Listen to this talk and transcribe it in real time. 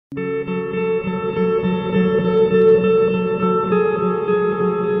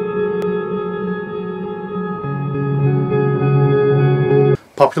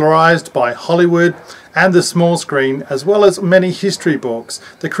Popularised by Hollywood and the small screen, as well as many history books,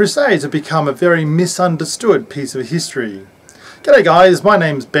 the Crusades have become a very misunderstood piece of history. G'day guys, my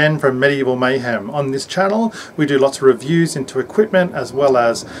name's Ben from Medieval Mayhem. On this channel we do lots of reviews into equipment as well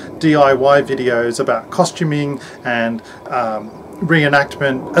as DIY videos about costuming and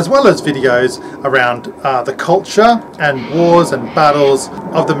reenactment, as well as videos around the culture and wars and battles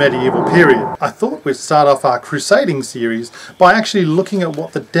of the medieval period. I thought we'd start off our crusading series by actually looking at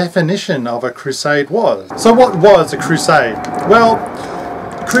what the definition of a crusade was. So what was a crusade? Well,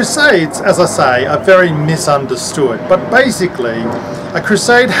 Crusades, as I say, are very misunderstood, but basically a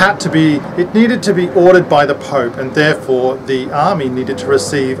crusade needed to be ordered by the Pope, and therefore the army needed to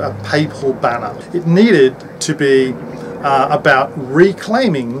receive a papal banner. It needed to be about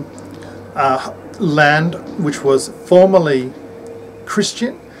reclaiming land which was formerly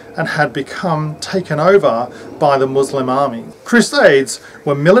Christian and had become taken over by the Muslim army. Crusades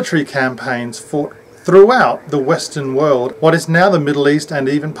were military campaigns fought throughout the Western world, what is now the Middle East and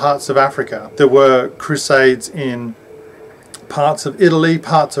even parts of Africa. There were crusades in parts of Italy,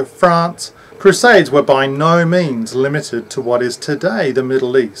 parts of France. Crusades were by no means limited to what is today the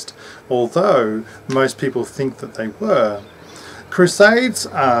Middle East, although most people think that they were. Crusades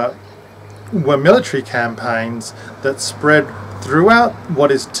were military campaigns that spread throughout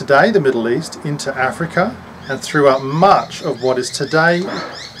what is today the Middle East into Africa and throughout much of what is today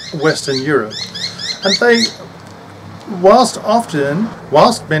Western Europe. And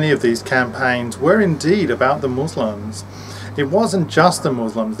whilst many of these campaigns were indeed about the Muslims, it wasn't just the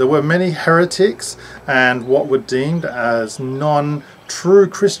Muslims. There were many heretics and what were deemed as non-true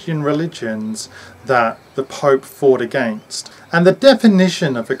Christian religions that the Pope fought against. And the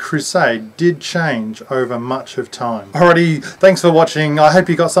definition of a crusade did change over much of time. Alrighty, thanks for watching. I hope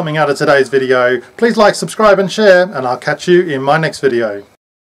you got something out of today's video. Please like, subscribe and share, and I'll catch you in my next video.